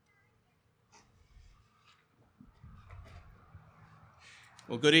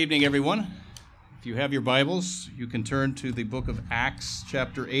Well, good evening, everyone. If you have your Bibles, you can turn to the book of Acts,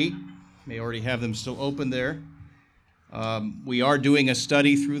 chapter 8. You may already have them still open there. We are doing a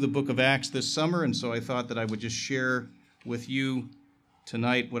study through the book of Acts this summer, and so I thought that I would just share with you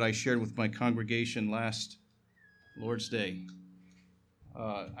tonight what I shared with my congregation last Lord's Day.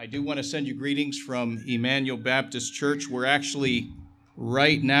 I do want to send you greetings from Emmanuel Baptist Church. We're actually,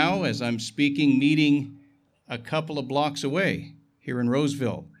 right now, as I'm speaking, meeting a couple of blocks away here in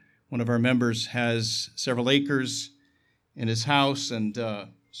Roseville. One of our members has several acres in his house, and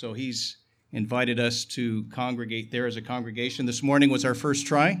so he's invited us to congregate there as a congregation. This morning was our first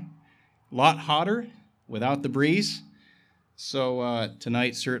try. A lot hotter without the breeze, so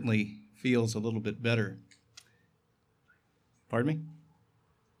tonight certainly feels a little bit better. Pardon me?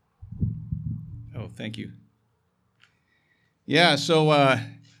 Oh, thank you. Yeah, so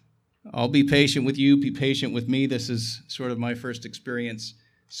I'll be patient with you, be patient with me. This is sort of my first experience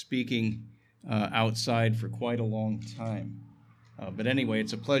speaking outside for quite a long time. But anyway,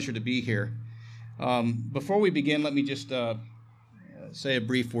 it's a pleasure to be here. Before we begin, let me just say a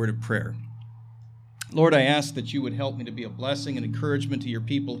brief word of prayer. Lord, I ask that you would help me to be a blessing and encouragement to your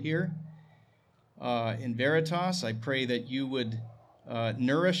people here. In Veritas, I pray that you would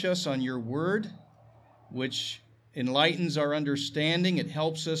nourish us on your word, which enlightens our understanding. It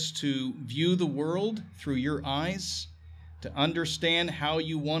helps us to view the world through your eyes, to understand how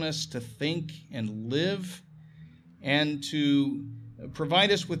you want us to think and live, and to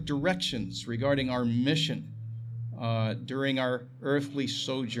provide us with directions regarding our mission during our earthly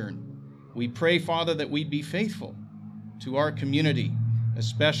sojourn. We pray, Father, that we be faithful to our community,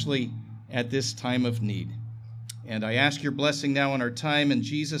 especially at this time of need. And I ask your blessing now on our time in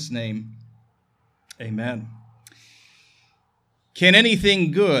Jesus' name. Amen. Can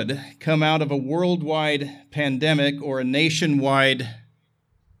anything good come out of a worldwide pandemic or a nationwide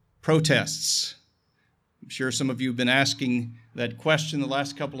protests? I'm sure some of you have been asking that question the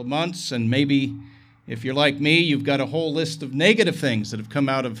last couple of months, and maybe if you're like me, you've got a whole list of negative things that have come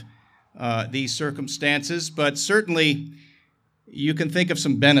out of these circumstances, but certainly you can think of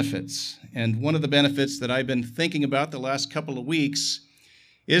some benefits. And one of the benefits that I've been thinking about the last couple of weeks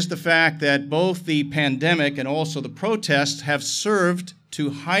is the fact that both the pandemic and also the protests have served to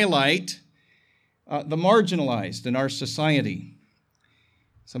highlight the marginalized in our society.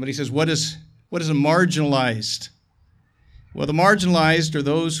 Somebody says, what is a marginalized? Well, the marginalized are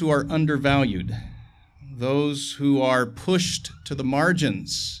those who are undervalued, those who are pushed to the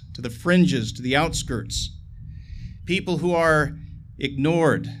margins, to the fringes, to the outskirts, people who are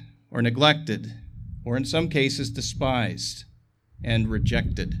ignored or neglected, or in some cases despised and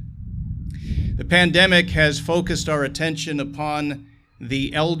rejected. The pandemic has focused our attention upon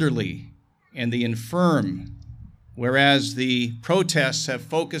the elderly and the infirm, whereas the protests have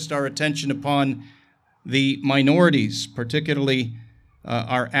focused our attention upon the minorities, particularly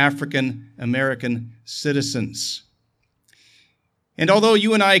our African American citizens. And although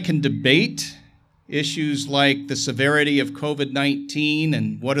you and I can debate issues like the severity of COVID-19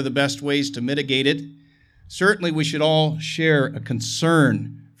 and what are the best ways to mitigate it, certainly we should all share a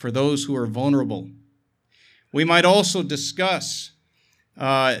concern for those who are vulnerable. We might also discuss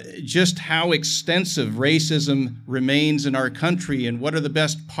just how extensive racism remains in our country and what are the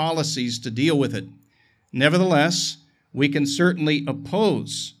best policies to deal with it. Nevertheless, we can certainly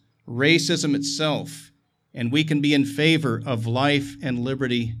oppose racism itself, and we can be in favor of life and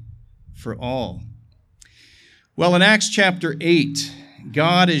liberty for all. Well, in Acts chapter 8,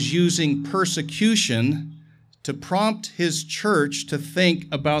 God is using persecution to prompt his church to think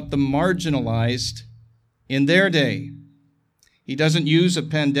about the marginalized in their day. He doesn't use a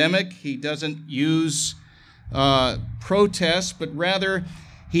pandemic, he doesn't use protests, but rather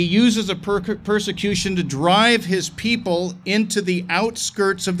he uses a persecution to drive his people into the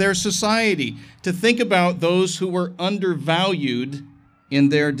outskirts of their society, to think about those who were undervalued in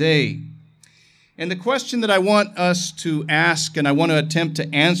their day. And the question that I want us to ask and I want to attempt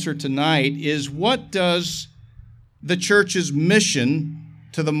to answer tonight is, what does the church's mission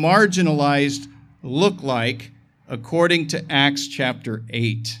to the marginalized look like according to Acts chapter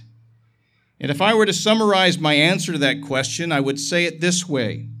 8? And if I were to summarize my answer to that question, I would say it this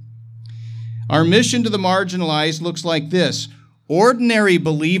way. Our mission to the marginalized looks like this: ordinary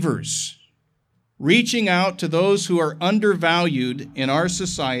believers reaching out to those who are undervalued in our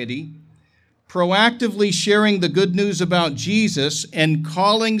society, proactively sharing the good news about Jesus and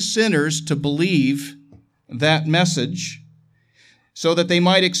calling sinners to believe that message so that they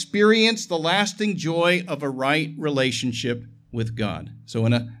might experience the lasting joy of a right relationship with God. So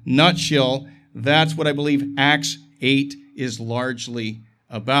in a nutshell, that's what I believe Acts 8 is largely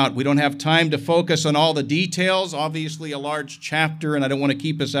about. We don't have time to focus on all the details, obviously a large chapter, and I don't want to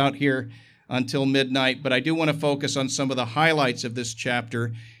keep us out here until midnight, but I do want to focus on some of the highlights of this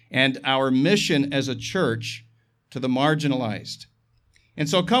chapter and our mission as a church to the marginalized. And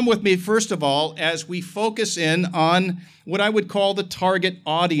so come with me, first of all, as we focus in on what I would call the target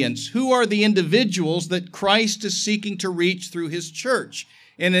audience. Who are the individuals that Christ is seeking to reach through his church?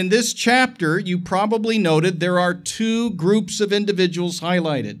 And in this chapter, you probably noted there are two groups of individuals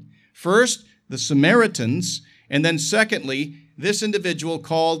highlighted. First, the Samaritans, and then secondly, this individual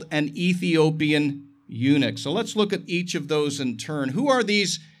called an Ethiopian eunuch. So let's look at each of those in turn. Who are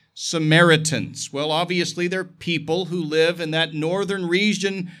these Samaritans? Well, obviously, they're people who live in that northern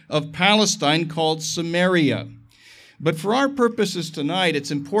region of Palestine called Samaria. But for our purposes tonight,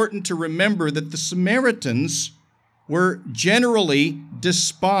 it's important to remember that the Samaritans were generally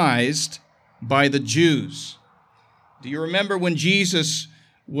despised by the Jews. Do you remember when Jesus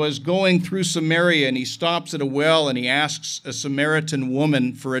was going through Samaria and he stops at a well and he asks a Samaritan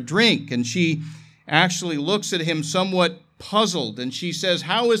woman for a drink, and she actually looks at him somewhat puzzled, and she says,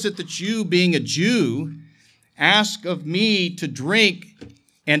 "How is it that you, being a Jew, ask of me to drink,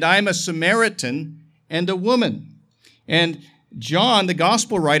 and I'm a Samaritan and a woman?" And John, the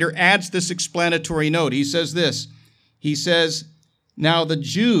gospel writer, adds this explanatory note. He says this. He says, "Now the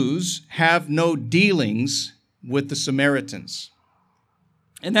Jews have no dealings with the Samaritans."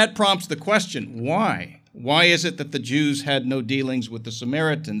 And that prompts the question, why? Why is it that the Jews had no dealings with the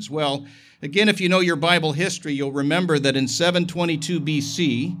Samaritans? Well, again, if you know your Bible history, you'll remember that in 722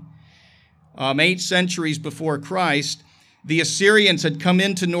 BC, 8 centuries before Christ, the Assyrians had come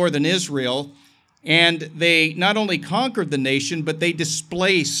into northern Israel, and they not only conquered the nation, but they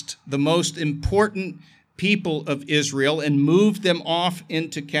displaced the most important people of Israel and moved them off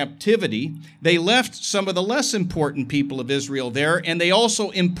into captivity. They left some of the less important people of Israel there, and they also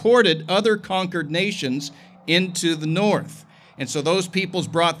imported other conquered nations into the north. And so those peoples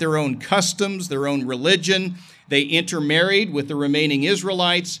brought their own customs, their own religion. They intermarried with the remaining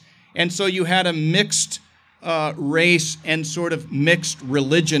Israelites. And so you had a mixed race and sort of mixed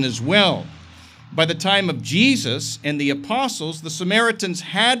religion as well. By the time of Jesus and the apostles, the Samaritans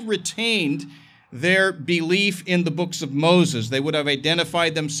had retained their belief in the books of Moses. They would have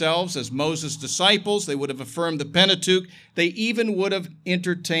identified themselves as Moses' disciples. They would have affirmed the Pentateuch. They even would have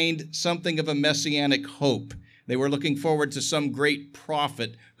entertained something of a messianic hope. They were looking forward to some great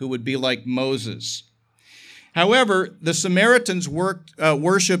prophet who would be like Moses. However, the Samaritans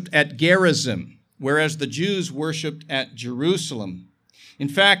worshipped at Gerizim, whereas the Jews worshipped at Jerusalem. In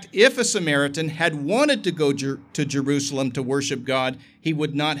fact, if a Samaritan had wanted to go to Jerusalem to worship God, he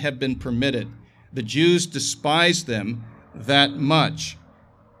would not have been permitted. The Jews despised them that much.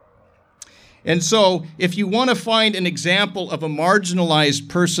 And so, if you want to find an example of a marginalized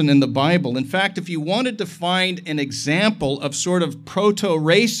person in the Bible, in fact, if you wanted to find an example of sort of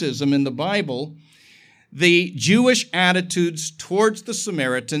proto-racism in the Bible, the Jewish attitudes towards the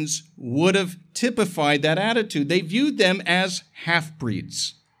Samaritans would have typified that attitude. They viewed them as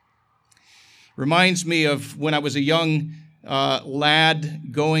half-breeds. Reminds me of when I was a young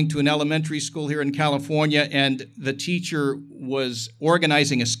lad going to an elementary school here in California, and the teacher was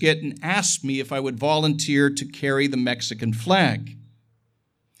organizing a skit and asked me if I would volunteer to carry the Mexican flag.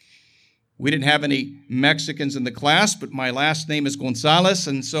 We didn't have any Mexicans in the class, but my last name is Gonzalez,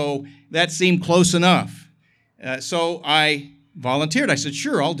 and so that seemed close enough. So I volunteered. I said,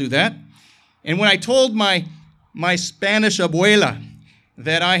 sure, I'll do that. And when I told my Spanish abuela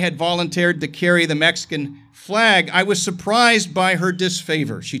that I had volunteered to carry the Mexican flag, I was surprised by her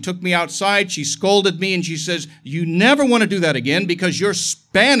disfavor. She took me outside, she scolded me, and she says, "You never want to do that again because you're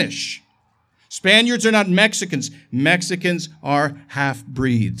Spanish. Spaniards are not Mexicans. Mexicans are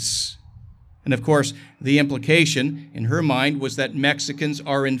half-breeds." And of course, the implication in her mind was that Mexicans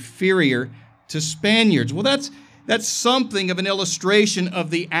are inferior to Spaniards. Well, that's something of an illustration of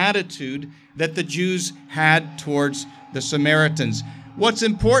the attitude that the Jews had towards the Samaritans. What's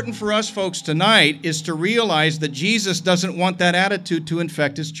important for us folks tonight is to realize that Jesus doesn't want that attitude to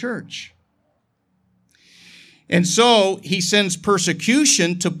infect his church. And so he sends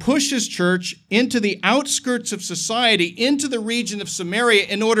persecution to push his church into the outskirts of society, into the region of Samaria,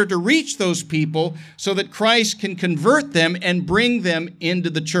 in order to reach those people so that Christ can convert them and bring them into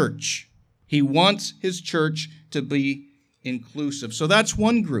the church. He wants his church to be inclusive. So that's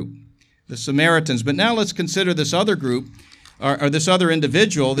one group, the Samaritans. But now let's consider this other group, or this other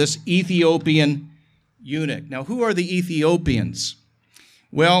individual, this Ethiopian eunuch. Now, who are the Ethiopians?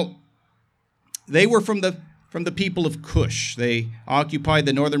 Well, they were from the from the people of Cush. They occupied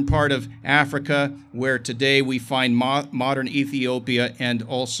the northern part of Africa, where today we find modern Ethiopia and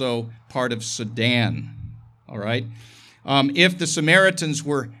also part of Sudan. All right? If the Samaritans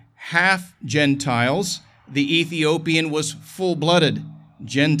were half Gentiles, the Ethiopian was full-blooded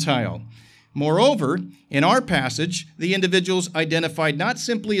Gentile. Moreover, in our passage, the individuals identified not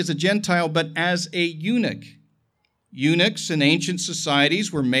simply as a Gentile, but as a eunuch. Eunuchs in ancient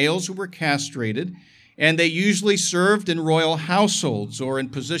societies were males who were castrated, and they usually served in royal households or in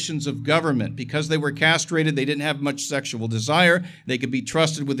positions of government. Because they were castrated, they didn't have much sexual desire. They could be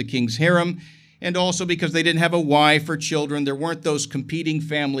trusted with the king's harem. And also because they didn't have a wife or children, there weren't those competing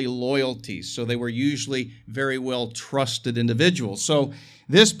family loyalties. So they were usually very well trusted individuals. So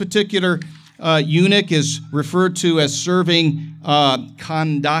this particular eunuch is referred to as serving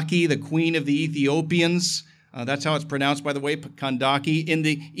Kandake, the queen of the Ethiopians. That's how it's pronounced, by the way, Kandake. In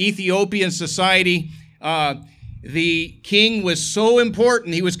the Ethiopian society, the king was so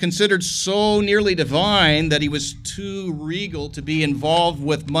important, he was considered so nearly divine that he was too regal to be involved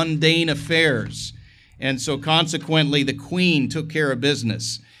with mundane affairs. And so consequently, the queen took care of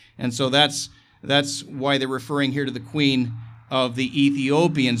business. And so that's why they're referring here to the queen of the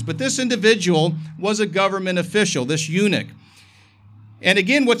Ethiopians. But this individual was a government official, this eunuch. And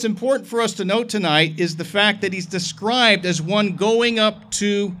again, what's important for us to note tonight is the fact that he's described as one going up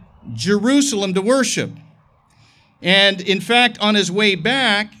to Jerusalem to worship. And in fact, on his way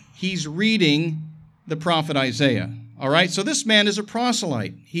back, he's reading the prophet Isaiah. All right, so this man is a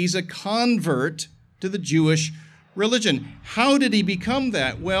proselyte. He's a convert to the Jewish religion. How did he become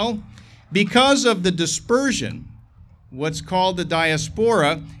that? Well, because of the dispersion, what's called the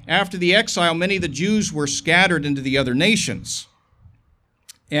diaspora, after the exile, many of the Jews were scattered into the other nations.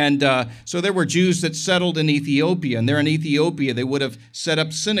 And so there were Jews that settled in Ethiopia, and there in Ethiopia they would have set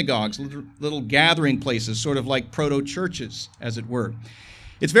up synagogues, little gathering places, sort of like proto-churches, as it were.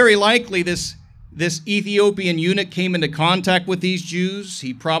 It's very likely this Ethiopian eunuch came into contact with these Jews.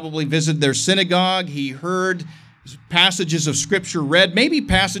 He probably visited their synagogue. He heard passages of Scripture read, maybe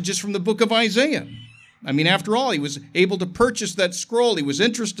passages from the book of Isaiah. I mean, after all, he was able to purchase that scroll. He was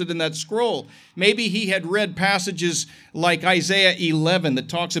interested in that scroll. Maybe he had read passages like Isaiah 11 that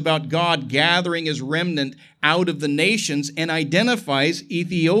talks about God gathering his remnant out of the nations and identifies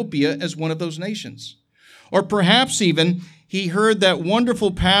Ethiopia as one of those nations. Or perhaps even he heard that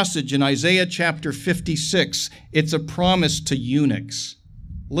wonderful passage in Isaiah chapter 56. It's a promise to eunuchs.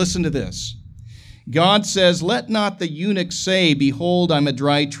 Listen to this. God says, "Let not the eunuch say, 'Behold, I'm a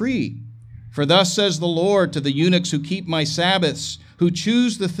dry tree.' For thus says the Lord to the eunuchs who keep my Sabbaths, who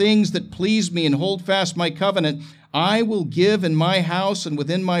choose the things that please me and hold fast my covenant, I will give in my house and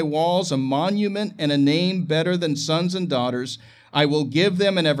within my walls a monument and a name better than sons and daughters. I will give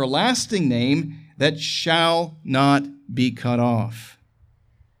them an everlasting name that shall not be cut off."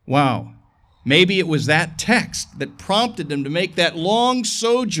 Wow. Maybe it was that text that prompted him to make that long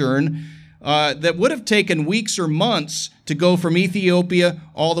sojourn that would have taken weeks or months to go from Ethiopia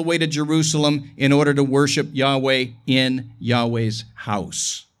all the way to Jerusalem in order to worship Yahweh in Yahweh's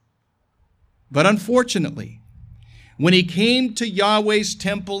house. But unfortunately, when he came to Yahweh's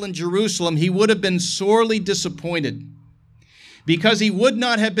temple in Jerusalem, he would have been sorely disappointed because he would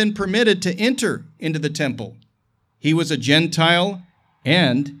not have been permitted to enter into the temple. He was a Gentile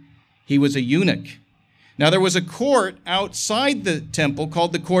and he was a eunuch. Now, there was a court outside the temple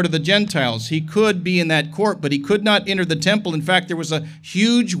called the Court of the Gentiles. He could be in that court, but he could not enter the temple. In fact, there was a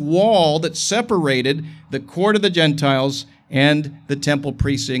huge wall that separated the Court of the Gentiles and the temple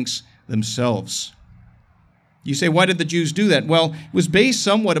precincts themselves. You say, why did the Jews do that? Well, it was based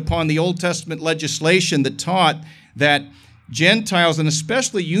somewhat upon the Old Testament legislation that taught that Gentiles, and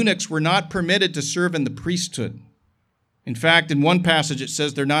especially eunuchs, were not permitted to serve in the priesthood. In fact, in one passage it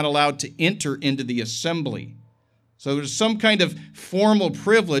says they're not allowed to enter into the assembly. So there's some kind of formal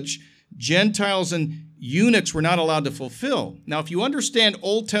privilege Gentiles and eunuchs were not allowed to fulfill. Now, if you understand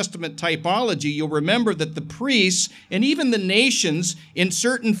Old Testament typology, you'll remember that the priests and even the nations in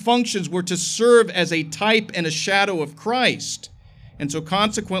certain functions were to serve as a type and a shadow of Christ. And so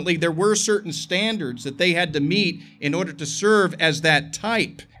consequently, there were certain standards that they had to meet in order to serve as that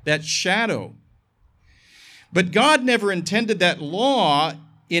type, that shadow. But God never intended that law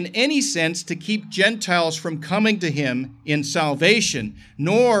in any sense to keep Gentiles from coming to him in salvation,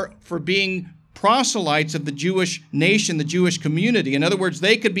 nor for being proselytes of the Jewish nation, the Jewish community. In other words,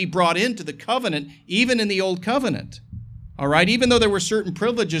 they could be brought into the covenant even in the Old Covenant, all right, even though there were certain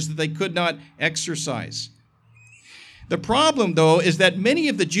privileges that they could not exercise. The problem, though, is that many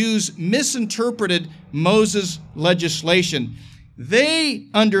of the Jews misinterpreted Moses' legislation. they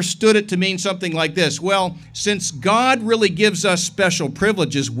understood it to mean something like this. Well, since God really gives us special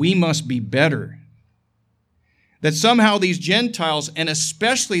privileges, we must be better. That somehow these Gentiles, and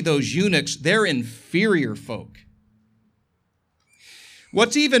especially those eunuchs, they're inferior folk.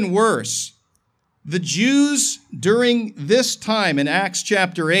 What's even worse, the Jews during this time in Acts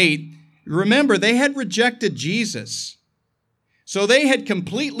chapter 8, remember, they had rejected Jesus. So they had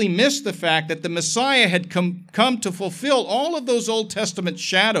completely missed the fact that the Messiah had come to fulfill all of those Old Testament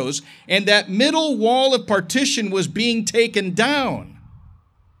shadows, and that middle wall of partition was being taken down.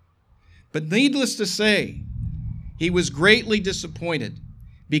 But needless to say, he was greatly disappointed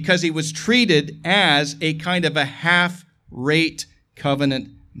because he was treated as a kind of a half-rate covenant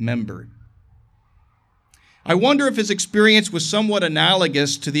member. I wonder if his experience was somewhat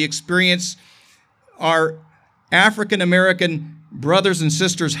analogous to the experience our African American brothers and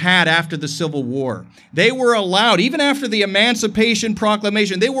sisters had after the Civil War. They were allowed, even after the Emancipation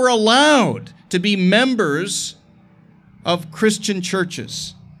Proclamation, they were allowed to be members of Christian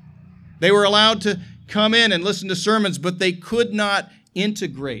churches. They were allowed to come in and listen to sermons, but they could not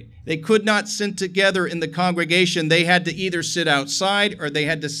integrate. They could not sit together in the congregation. They had to either sit outside or they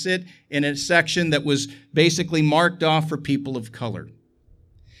had to sit in a section that was basically marked off for people of color.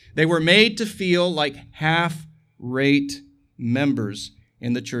 They were made to feel like half-rate members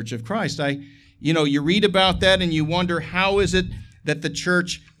in the Church of Christ. You read about that and you wonder, how is it that the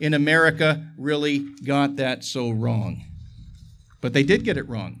church in America really got that so wrong? But they did get it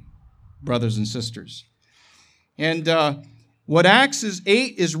wrong, brothers and sisters. And what Acts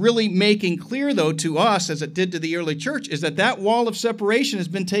 8 is really making clear, though, to us, as it did to the early church, is that wall of separation has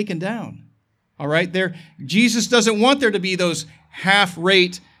been taken down. All right? Jesus doesn't want there to be those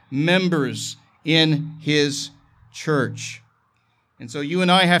half-rate members in his church. And so you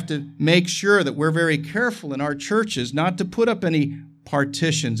and I have to make sure that we're very careful in our churches not to put up any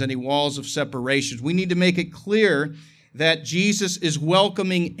partitions, any walls of separations. We need to make it clear that Jesus is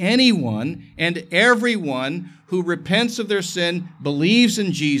welcoming anyone and everyone who repents of their sin, believes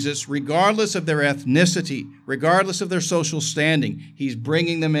in Jesus, regardless of their ethnicity, regardless of their social standing. He's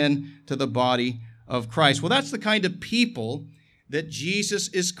bringing them in to the body of Christ. Well, that's the kind of people that Jesus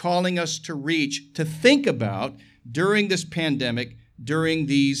is calling us to reach, to think about during this pandemic, during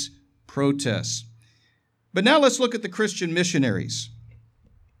these protests. But now let's look at the Christian missionaries.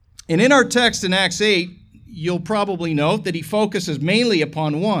 And in our text in Acts 8, you'll probably note that he focuses mainly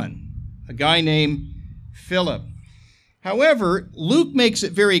upon one, a guy named Philip. However, Luke makes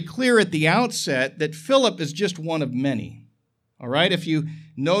it very clear at the outset that Philip is just one of many. All right, if you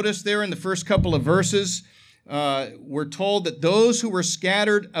notice there in the first couple of verses, we're told that those who were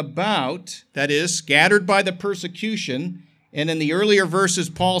scattered about, that is, scattered by the persecution, and in the earlier verses,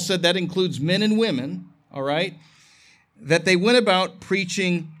 Paul said that includes men and women, all right, that they went about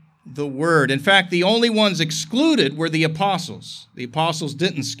preaching the word. In fact, the only ones excluded were the apostles. The apostles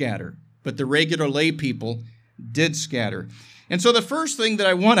didn't scatter, but the regular lay people did scatter. And so the first thing that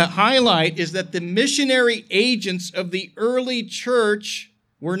I want to highlight is that the missionary agents of the early church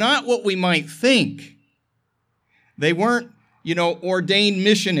were not what we might think. They weren't, ordained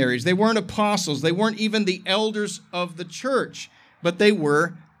missionaries. They weren't apostles. They weren't even the elders of the church, but they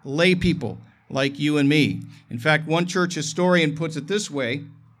were lay people like you and me. In fact, one church historian puts it this way.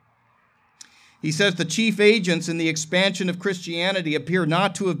 He says the chief agents in the expansion of Christianity appear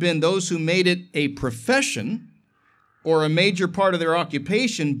not to have been those who made it a profession or a major part of their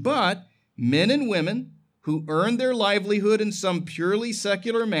occupation, but men and women who earned their livelihood in some purely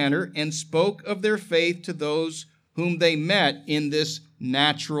secular manner and spoke of their faith to those whom they met in this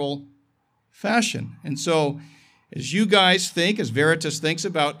natural fashion. And so, as you guys think, as Veritas thinks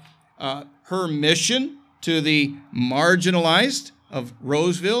about her mission to the marginalized of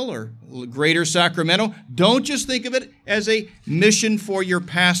Roseville or Greater Sacramento, don't just think of it as a mission for your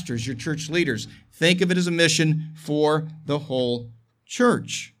pastors, your church leaders. Think of it as a mission for the whole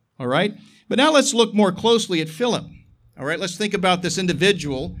church, all right? But now let's look more closely at Philip, all right? Let's think about this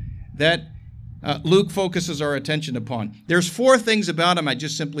individual that Luke focuses our attention upon. There's 4 things about him I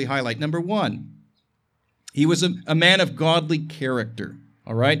just simply highlight. Number 1, he was a man of godly character,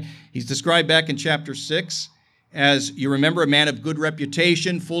 all right? He's described back in chapter 6 as, you remember, a man of good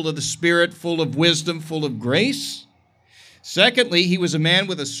reputation, full of the Spirit, full of wisdom, full of grace. Secondly, he was a man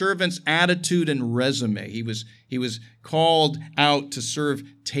with a servant's attitude and resume. He was called out to serve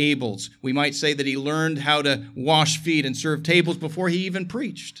tables. We might say that he learned how to wash feet and serve tables before he even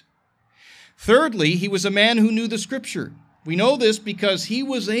preached. Thirdly, he was a man who knew the Scripture. We know this because he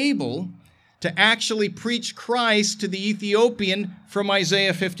was able to actually preach Christ to the Ethiopian from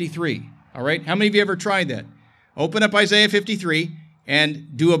Isaiah 53. All right? How many of you ever tried that? Open up Isaiah 53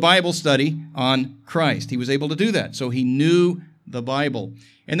 and do a Bible study on Christ. He was able to do that, so he knew the Bible.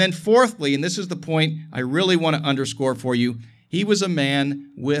 And then fourthly, and this is the point I really want to underscore for you, he was a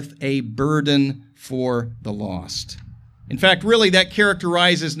man with a burden for the lost. In fact, really, that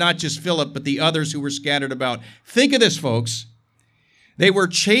characterizes not just Philip, but the others who were scattered about. Think of this, folks. They were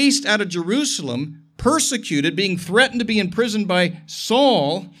chased out of Jerusalem, persecuted, being threatened to be imprisoned by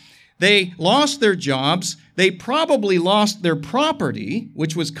Saul. They lost their jobs. They probably lost their property,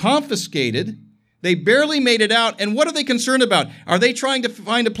 which was confiscated. They barely made it out. And what are they concerned about? Are they trying to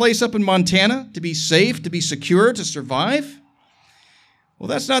find a place up in Montana to be safe, to be secure, to survive? Well,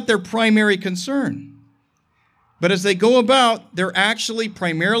 that's not their primary concern. But as they go about, they're actually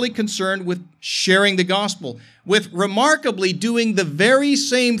primarily concerned with sharing the gospel, with remarkably doing the very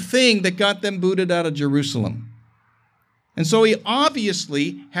same thing that got them booted out of Jerusalem. And so he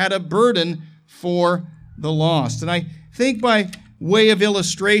obviously had a burden for the lost. And I think by way of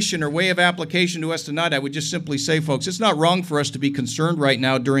illustration or way of application to us tonight, I would just simply say, folks, it's not wrong for us to be concerned right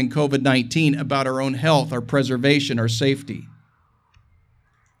now during COVID-19 about our own health, our preservation, our safety.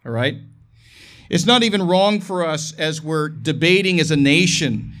 All right? It's not even wrong for us as we're debating as a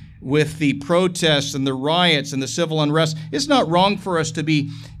nation with the protests and the riots and the civil unrest. It's not wrong for us to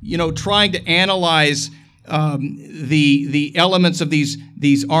be, trying to analyze the elements of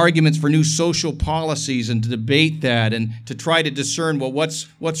these arguments for new social policies and to debate that and to try to discern, well,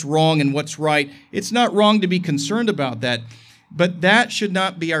 what's wrong and what's right. It's not wrong to be concerned about that, but that should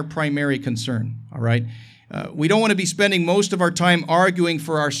not be our primary concern, all right? We don't want to be spending most of our time arguing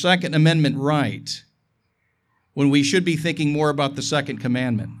for our Second Amendment right when we should be thinking more about the Second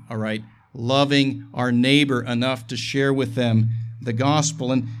Commandment, all right? Loving our neighbor enough to share with them the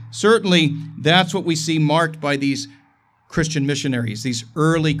gospel. And certainly that's what we see marked by these Christian missionaries, these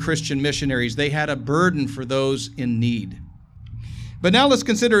early Christian missionaries. They had a burden for those in need. But now let's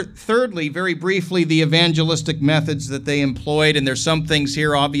consider, thirdly, very briefly, the evangelistic methods that they employed. And there's some things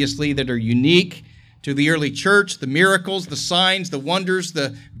here, obviously, that are unique to the early church: the miracles, the signs, the wonders,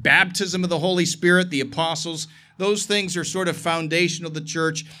 the baptism of the Holy Spirit, the apostles. Those things are sort of foundational to the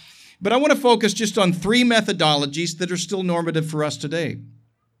church. But I want to focus just on three methodologies that are still normative for us today.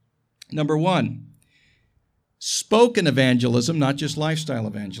 Number one, spoken evangelism, not just lifestyle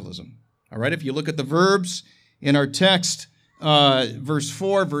evangelism. All right, if you look at the verbs in our text, verse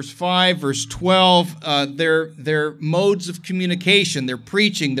 4, verse 5, verse 12, they're modes of communication. They're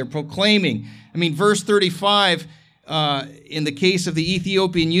preaching, they're proclaiming. I mean, verse 35, in the case of the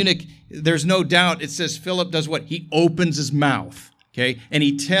Ethiopian eunuch, there's no doubt it says Philip does what? He opens his mouth, okay, and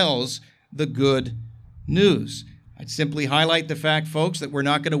he tells the good news. I'd simply highlight the fact, folks, that we're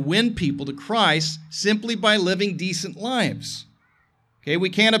not going to win people to Christ simply by living decent lives. Okay, we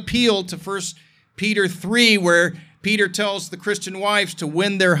can't appeal to 1 Peter 3, where Peter tells the Christian wives to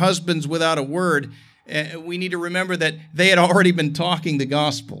win their husbands without a word. We need to remember that they had already been talking the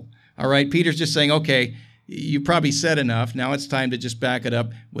gospel. All right, Peter's just saying, okay, you probably said enough. Now it's time to just back it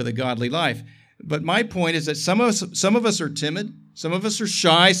up with a godly life. But my point is that some of us are timid, some of us are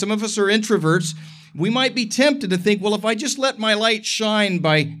shy, some of us are introverts. We might be tempted to think, well, if I just let my light shine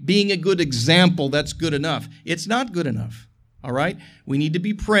by being a good example, that's good enough. It's not good enough, all right? We need to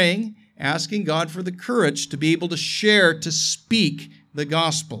be praying, asking God for the courage to be able to share, to speak the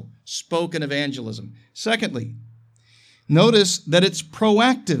gospel, spoken evangelism. Secondly, notice that it's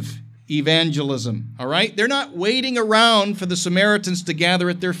proactive evangelism, all right? They're not waiting around for the Samaritans to gather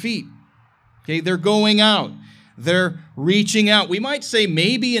at their feet. Okay, they're going out. They're reaching out. We might say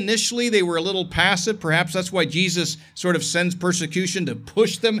maybe initially they were a little passive. Perhaps that's why Jesus sort of sends persecution to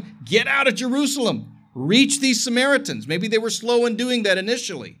push them. Get out of Jerusalem. Reach these Samaritans. Maybe they were slow in doing that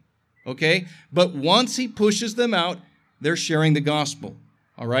initially. Okay, but once he pushes them out, they're sharing the gospel.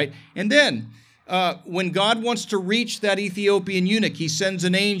 All right, and then when God wants to reach that Ethiopian eunuch, he sends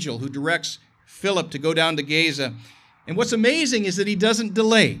an angel who directs Philip to go down to Gaza. And what's amazing is that he doesn't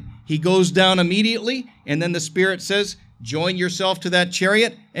delay. He goes down immediately, and then the Spirit says, join yourself to that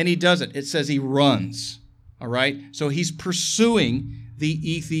chariot, and he does it. It says he runs, all right? So he's pursuing the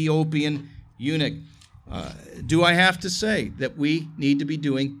Ethiopian eunuch. Do I have to say that we need to be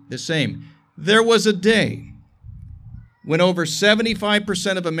doing the same? There was a day when over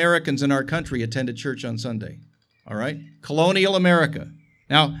 75% of Americans in our country attended church on Sunday, all right? Colonial America.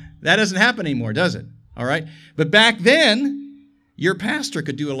 Now, that doesn't happen anymore, does it? All right? But back then, your pastor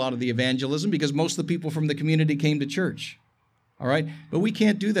could do a lot of the evangelism because most of the people from the community came to church. All right? But we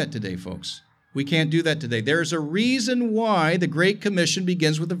can't do that today, folks. We can't do that today. There's a reason why the Great Commission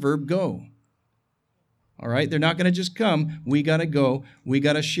begins with the verb go. All right? They're not going to just come. We got to go. We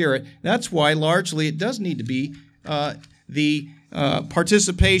got to share it. That's why largely it does need to be the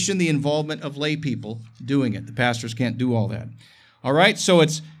participation, the involvement of lay people doing it. The pastors can't do all that. All right? So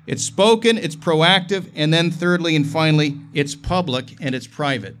it's spoken, it's proactive, and then thirdly and finally, it's public and it's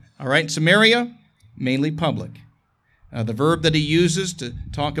private. All right? Samaria, mainly public. The verb that he uses to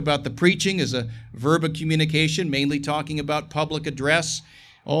talk about the preaching is a verb of communication, mainly talking about public address.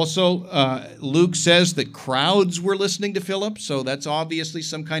 Also, Luke says that crowds were listening to Philip, so that's obviously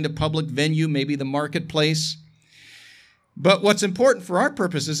some kind of public venue, maybe the marketplace. But what's important for our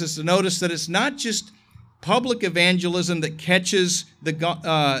purposes is to notice that it's not just public evangelism that catches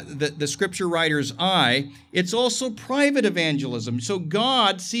the scripture writer's eye. It's also private evangelism. So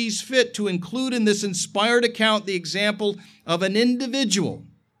God sees fit to include in this inspired account the example of an individual,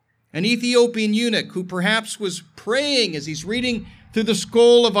 an Ethiopian eunuch who perhaps was praying as he's reading through the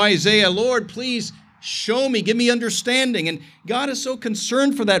scroll of Isaiah, Lord, please show me, give me understanding. And God is so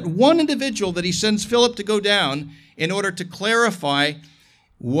concerned for that one individual that he sends Philip to go down in order to clarify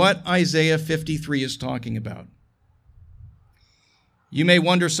what Isaiah 53 is talking about. You may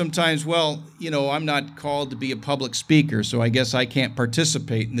wonder sometimes, well, I'm not called to be a public speaker, so I guess I can't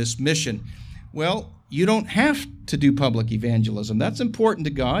participate in this mission. Well, you don't have to do public evangelism. That's important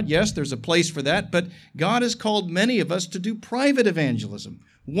to God. Yes, there's a place for that, but God has called many of us to do private evangelism,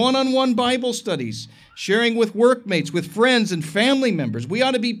 one-on-one Bible studies, sharing with workmates, with friends and family members. We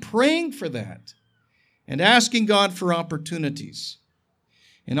ought to be praying for that and asking God for opportunities.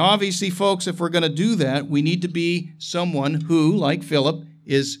 And obviously, folks, if we're going to do that, we need to be someone who, like Philip,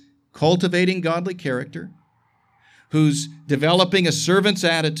 is cultivating godly character, who's developing a servant's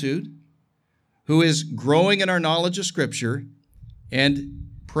attitude, who is growing in our knowledge of Scripture, and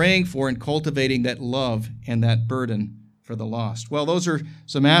praying for and cultivating that love and that burden for the lost. Well, those are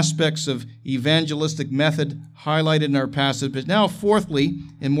some aspects of evangelistic method highlighted in our passage. But now, fourthly,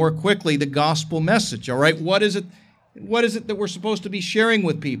 and more quickly, the gospel message. All right, what is it that we're supposed to be sharing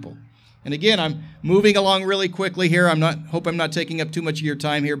with people? And again, I'm moving along really quickly here. Hope I'm not taking up too much of your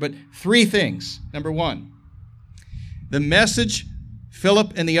time here, but 3 things. Number 1, the message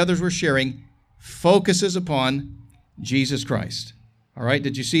Philip and the others were sharing focuses upon Jesus Christ. All right,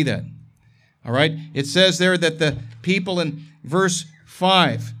 did you see that? All right, it says there that the people in verse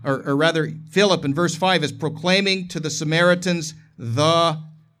 5, or rather Philip in verse 5 is proclaiming to the Samaritans the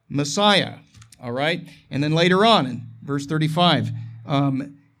Messiah. All right, and then later on in verse 35,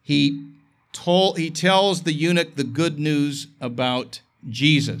 he tells the eunuch the good news about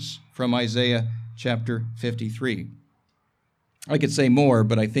Jesus from Isaiah chapter 53. I could say more,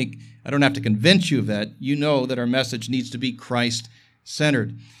 but I think I don't have to convince you of that. You know that our message needs to be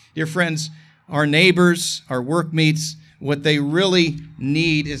Christ-centered. Dear friends, our neighbors, our workmates, what they really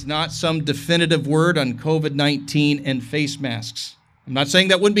need is not some definitive word on COVID-19 and face masks. I'm not saying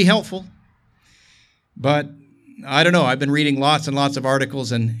that wouldn't be helpful, but I don't know. I've been reading lots and lots of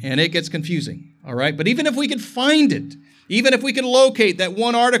articles, and it gets confusing, all right? But even if we could find it, even if we could locate that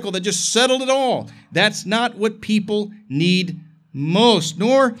one article that just settled it all, that's not what people need most,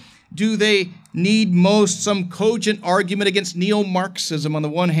 nor do they need most some cogent argument against neo-Marxism on the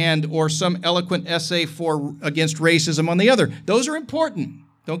one hand or some eloquent essay against racism on the other. Those are important,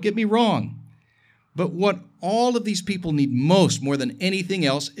 don't get me wrong. But what all of these people need most, more than anything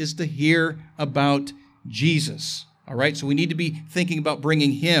else, is to hear about Jesus. All right, so we need to be thinking about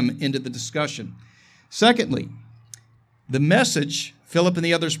bringing him into the discussion. Secondly, the message Philip and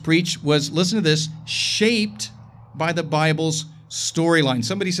the others preached was, listen to this, shaped by the Bible's storyline.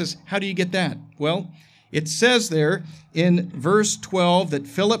 Somebody says, how do you get that? Well, it says there in verse 12 that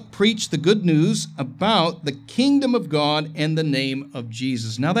Philip preached the good news about the kingdom of God and the name of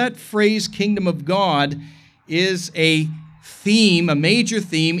Jesus. Now that phrase, kingdom of God, is a theme, a major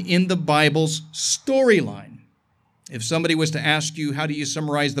theme in the Bible's storyline. If somebody was to ask you, how do you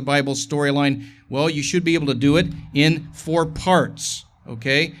summarize the Bible's storyline? Well, you should be able to do it in 4 parts,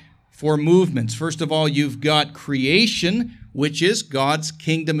 okay? 4 movements. First of all, you've got creation, which is God's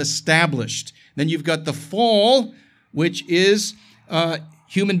kingdom established. Then you've got the fall, which is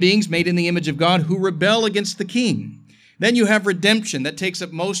human beings made in the image of God who rebel against the king. Then you have redemption. That takes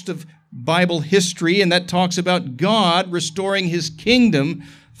up most of Bible history, and that talks about God restoring his kingdom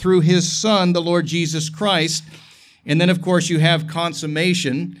through his Son, the Lord Jesus Christ. And then, of course, you have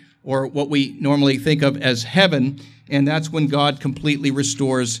consummation, or what we normally think of as heaven, and that's when God completely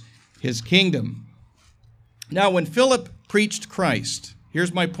restores his kingdom. Now, when Philip preached Christ,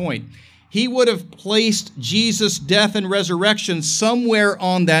 here's my point. He would have placed Jesus' death and resurrection somewhere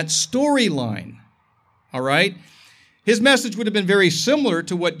on that storyline, all right? His message would have been very similar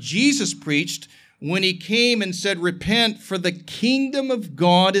to what Jesus preached when he came and said, "Repent, for the kingdom of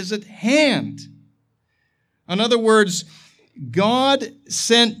God is at hand." In other words, God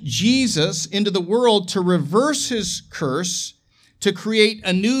sent Jesus into the world to reverse his curse, to create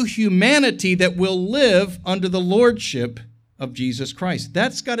a new humanity that will live under the lordship of Jesus Christ.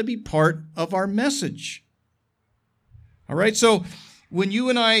 That's got to be part of our message. All right, so when you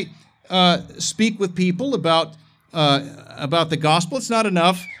and I speak with people about the gospel, it's not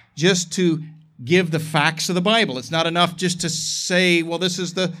enough just to give the facts of the Bible. It's not enough just to say, well, this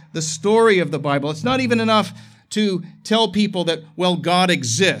is the story of the Bible. It's not even enough to tell people that, well, God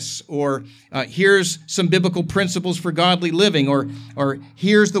exists, or here's some biblical principles for godly living, or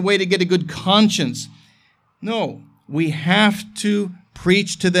here's the way to get a good conscience. No, we have to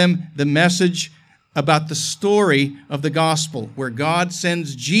preach to them the message about the story of the gospel, where God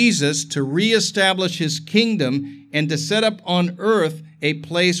sends Jesus to reestablish his kingdom and to set up on earth a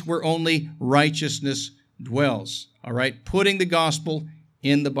place where only righteousness dwells. All right, putting the gospel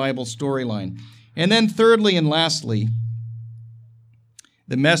in the Bible storyline. And then thirdly and lastly,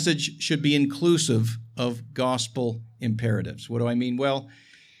 the message should be inclusive of gospel imperatives. What do I mean? Well,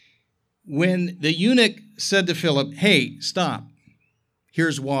 when the eunuch said to Philip, "Hey, stop,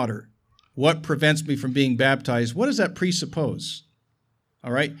 here's water. What prevents me from being baptized?" What does that presuppose?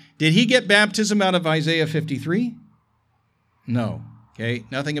 All right. Did he get baptism out of Isaiah 53? No. Okay.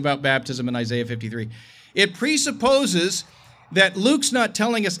 Nothing about baptism in Isaiah 53. It presupposes that Luke's not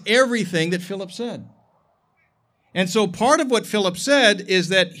telling us everything that Philip said. And so part of what Philip said is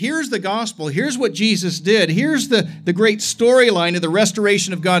that here's the gospel, here's what Jesus did, here's the great storyline of the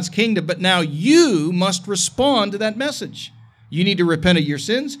restoration of God's kingdom, but now you must respond to that message. You need to repent of your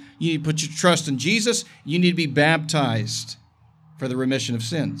sins, you need to put your trust in Jesus, you need to be baptized for the remission of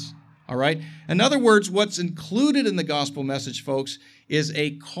sins. All right? In other words, what's included in the gospel message, folks, is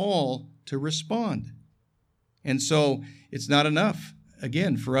a call to respond. And so it's not enough,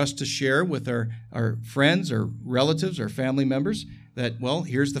 again, for us to share with our friends or relatives or family members that, well,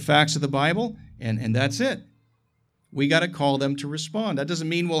 here's the facts of the Bible, and that's it. We got to call them to respond. That doesn't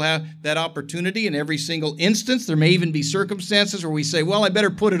mean we'll have that opportunity in every single instance. There may even be circumstances where we say, well, I better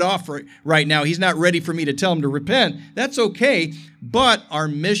put it off right now. He's not ready for me to tell him to repent. That's okay, but our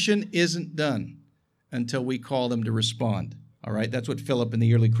mission isn't done until we call them to respond. All right, that's what Philip and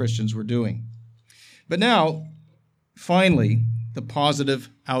the early Christians were doing. But now, finally, the positive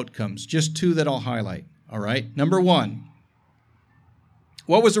outcomes. Just two that I'll highlight. All right, number one,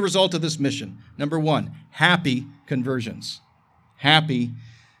 what was the result of this mission? Number one, happy conversions. Happy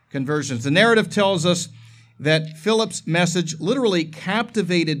conversions. The narrative tells us that Philip's message literally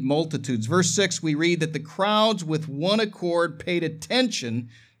captivated multitudes. Verse 6, we read that the crowds with one accord paid attention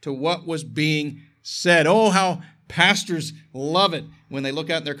to what was being said. Oh, how pastors love it when they look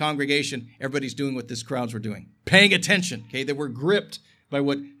out in their congregation, everybody's doing what this crowds were doing. Paying attention, okay? They were gripped by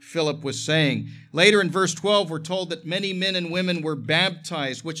what Philip was saying. Later in verse 12, we're told that many men and women were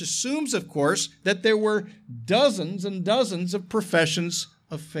baptized, which assumes, of course, that there were dozens and dozens of professions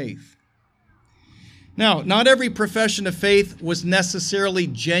of faith. Now, not every profession of faith was necessarily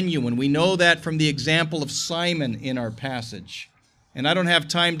genuine. We know that from the example of Simon in our passage. And I don't have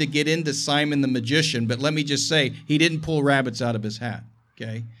time to get into Simon the magician, but let me just say, he didn't pull rabbits out of his hat,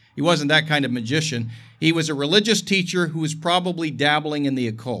 okay? He wasn't that kind of magician. He was a religious teacher who was probably dabbling in the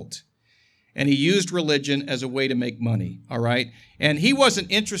occult. And he used religion as a way to make money, all right? And he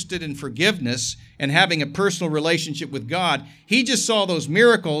wasn't interested in forgiveness and having a personal relationship with God. He just saw those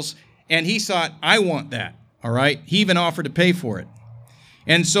miracles, and he thought, I want that, all right? He even offered to pay for it.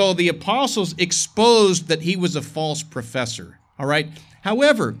 And so the apostles exposed that he was a false professor, all right?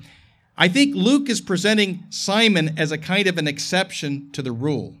 However, I think Luke is presenting Simon as a kind of an exception to the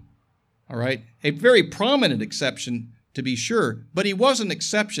rule, all right? A very prominent exception, to be sure, but he was an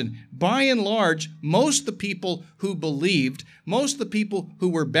exception. By and large, most of the people who believed, most of the people who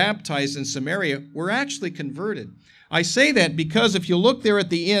were baptized in Samaria were actually converted. I say that because if you look there at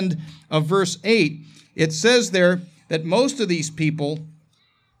the end of verse 8, it says there that most of these people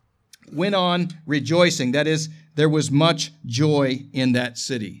went on rejoicing. That is, there was much joy in that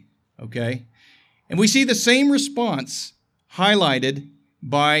city, okay? And we see the same response highlighted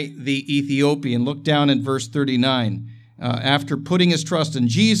by the Ethiopian. Look down in verse 39. After putting his trust in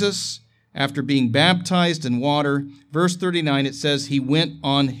Jesus, after being baptized in water, verse 39, it says he went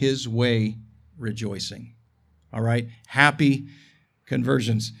on his way rejoicing. All right? Happy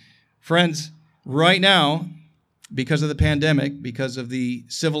conversions. Friends, right now, because of the pandemic, because of the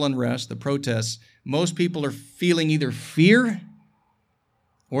civil unrest, the protests, most people are feeling either fear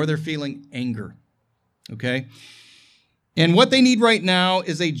or they're feeling anger. Okay? And what they need right now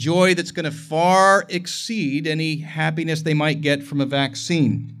is a joy that's going to far exceed any happiness they might get from a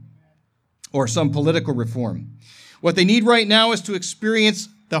vaccine or some political reform. What they need right now is to experience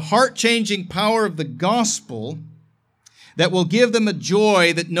the heart-changing power of the gospel that will give them a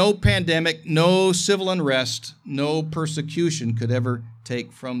joy that no pandemic, no civil unrest, no persecution could ever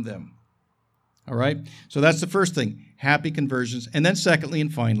take from them. All right? So that's the first thing, happy conversions. And then secondly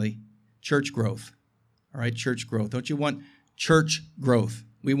and finally, church growth. All right, church growth. Don't you want church growth?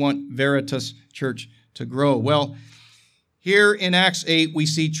 We want Veritas Church to grow. Well, here in Acts 8, we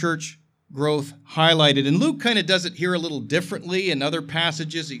see church growth highlighted. And Luke kind of does it here a little differently. In other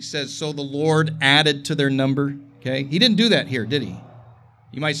passages, he says, so the Lord added to their number. Okay? He didn't do that here, did he?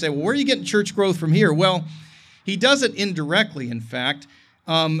 You might say, well, where are you getting church growth from here? Well, he does it indirectly, in fact,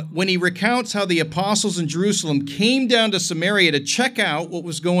 when he recounts how the apostles in Jerusalem came down to Samaria to check out what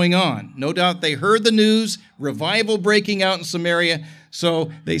was going on. No doubt they heard the news, revival breaking out in Samaria,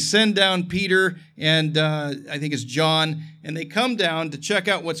 so they send down Peter and I think it's John, and they come down to check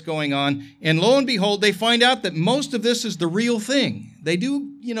out what's going on, and lo and behold, they find out that most of this is the real thing. They do,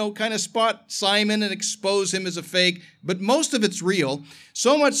 kind of spot Simon and expose him as a fake, but most of it's real,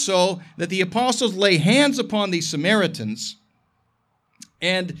 so much so that the apostles lay hands upon these Samaritans,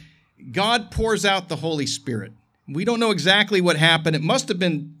 and God pours out the Holy Spirit. We don't know exactly what happened. It must have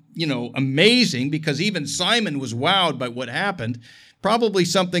been, amazing, because even Simon was wowed by what happened. Probably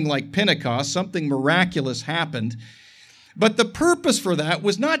something like Pentecost, something miraculous happened. But the purpose for that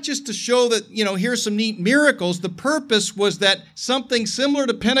was not just to show that, here's some neat miracles. The purpose was that something similar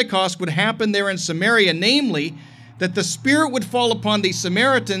to Pentecost would happen there in Samaria, namely that the Spirit would fall upon these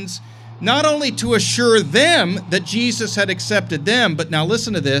Samaritans, not only to assure them that Jesus had accepted them, but now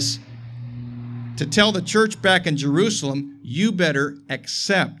listen to this, to tell the church back in Jerusalem, you better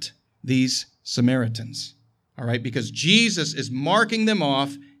accept these Samaritans. All right, because Jesus is marking them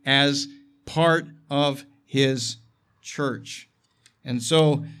off as part of his church. And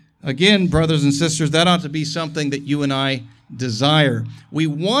so, again, brothers and sisters, that ought to be something that you and I desire. We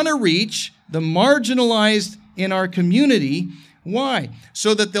want to reach the marginalized in our community. Why?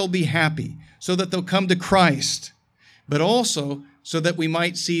 So that they'll be happy, so that they'll come to Christ, but also so that we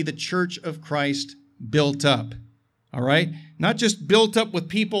might see the church of Christ built up. All right? Not just built up with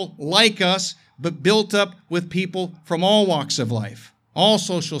people like us, but built up with people from all walks of life, all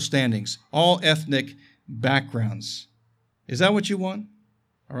social standings, all ethnic backgrounds. Is that what you want?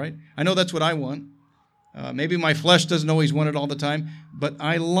 All right? I know that's what I want. Maybe my flesh doesn't always want it all the time, but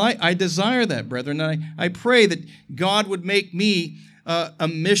I desire that, brethren. And I pray that God would make me a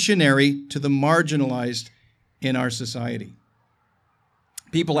missionary to the marginalized in our society.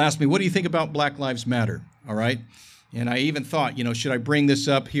 People ask me, what do you think about Black Lives Matter? All right? And I even thought, should I bring this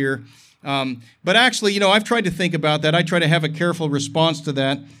up here? But actually, I've tried to think about that. I try to have a careful response to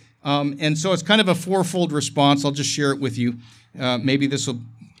that. And so it's kind of a fourfold response. I'll just share it with you. Maybe this will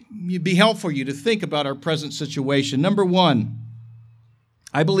be helpful for you to think about our present situation. Number one,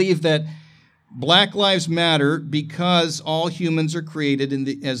 I believe that Black Lives Matter because all humans are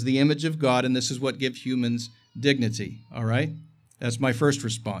created as the image of God, and this is what gives humans dignity. All right? That's my first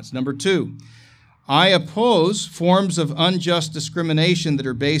response. Number two, I oppose forms of unjust discrimination that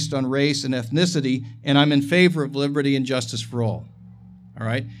are based on race and ethnicity, and I'm in favor of liberty and justice for all. All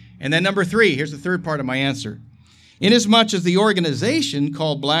right? And then number three, here's the third part of my answer. Inasmuch as the organization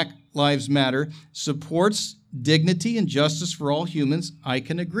called Black Lives Matter supports dignity and justice for all humans, I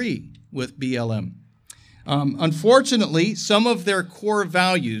can agree with BLM. Unfortunately, some of their core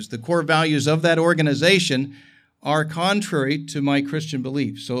values, the core values of that organization, are contrary to my Christian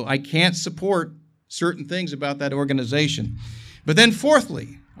beliefs. So I can't support certain things about that organization. But then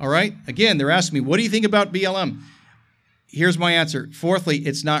fourthly, all right, again, they're asking me, what do you think about BLM? Here's my answer. Fourthly,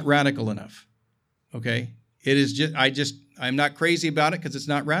 it's not radical enough. Okay? It is just, I'm not crazy about it because it's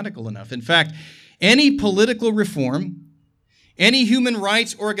not radical enough. In fact, any political reform, any human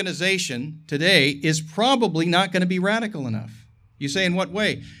rights organization today is probably not going to be radical enough. You say, in what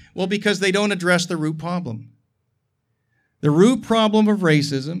way? Well, because they don't address the root problem. The root problem of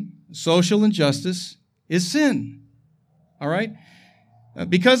racism, social injustice, is sin. All right?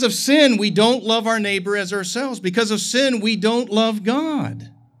 Because of sin, we don't love our neighbor as ourselves. Because of sin, we don't love God.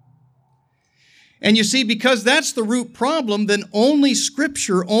 And you see, because that's the root problem, then only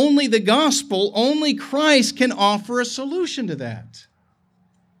Scripture, only the gospel, only Christ can offer a solution to that.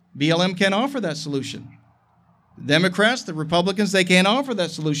 BLM can't offer that solution. The Democrats, the Republicans, they can't offer that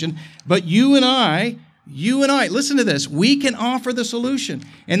solution. But you and I, listen to this, we can offer the solution.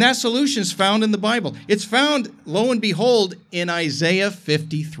 And that solution is found in the Bible. It's found, lo and behold, in Isaiah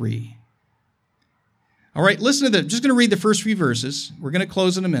 53. All right, listen to this. I'm just going to read the first few verses. We're going to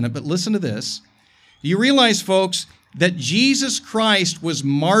close in a minute, but listen to this. Do you realize, folks, that Jesus Christ was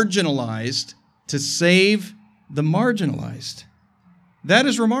marginalized to save the marginalized? That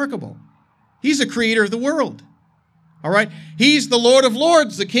is remarkable. He's the creator of the world. All right? He's the Lord of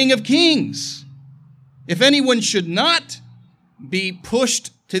lords, the King of kings. If anyone should not be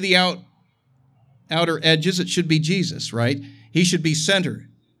pushed to the outer edges, it should be Jesus, right? He should be center.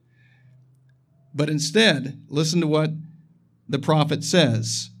 But instead, listen to what the prophet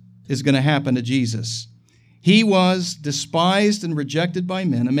says is going to happen to Jesus. He was despised and rejected by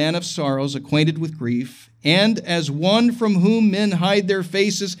men, a man of sorrows, acquainted with grief, and as one from whom men hide their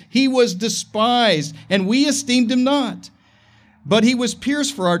faces, he was despised, and we esteemed him not. But he was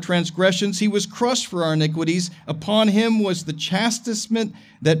pierced for our transgressions, he was crushed for our iniquities. Upon him was the chastisement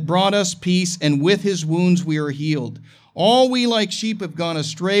that brought us peace, and with his wounds we are healed. All we like sheep have gone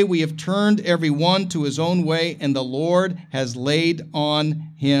astray, we have turned every one to his own way, and the Lord has laid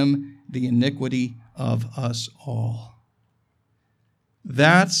on him the iniquity of us all.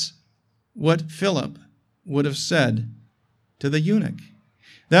 That's what Philip would have said to the eunuch.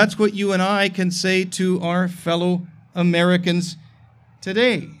 That's what you and I can say to our fellow Americans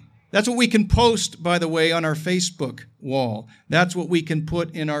today. That's what we can post, by the way, on our Facebook wall. That's what we can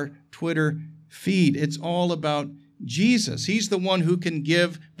put in our Twitter feed. It's all about Jesus. He's the one who can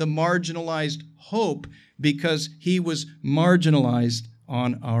give the marginalized hope because he was marginalized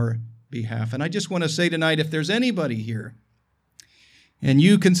on our behalf. And I just want to say tonight, if there's anybody here and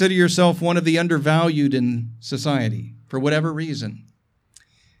you consider yourself one of the undervalued in society for whatever reason,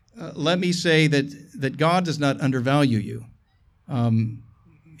 let me say that God does not undervalue you.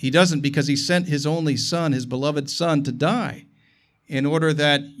 He doesn't, because he sent his only son, his beloved son, to die in order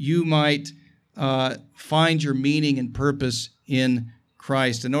that you might find your meaning and purpose in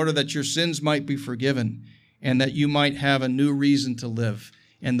Christ, in order that your sins might be forgiven and that you might have a new reason to live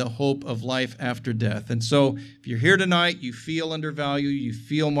and the hope of life after death. And so if you're here tonight, you feel undervalued, you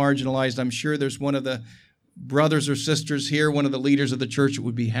feel marginalized, I'm sure there's one of the brothers or sisters here, one of the leaders of the church that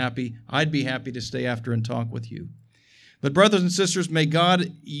would be happy. I'd be happy to stay after and talk with you. But brothers and sisters, may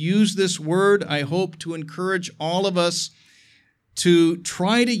God use this word, I hope, to encourage all of us to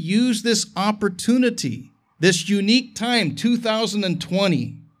try to use this opportunity, this unique time,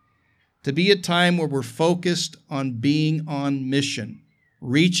 2020, to be a time where we're focused on being on mission,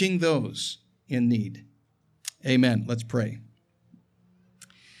 reaching those in need. Amen. Let's pray.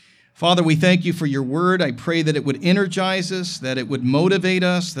 Father, we thank you for your word. I pray that it would energize us, that it would motivate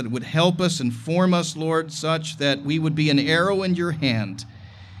us, that it would help us and form us, Lord, such that we would be an arrow in your hand,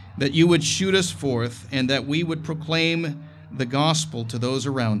 that you would shoot us forth, and that we would proclaim the gospel to those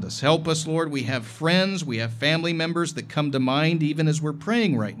around us. Help us, Lord. We have friends, we have family members that come to mind even as we're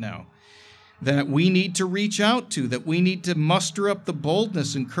praying right now, that we need to reach out to, that we need to muster up the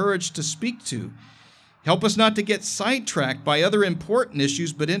boldness and courage to speak to. Help us not to get sidetracked by other important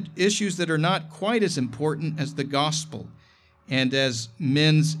issues, but issues that are not quite as important as the gospel and as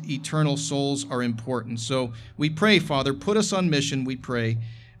men's eternal souls are important. So we pray, Father, put us on mission, we pray,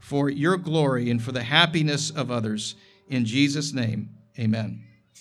 for your glory and for the happiness of others. In Jesus' name, amen.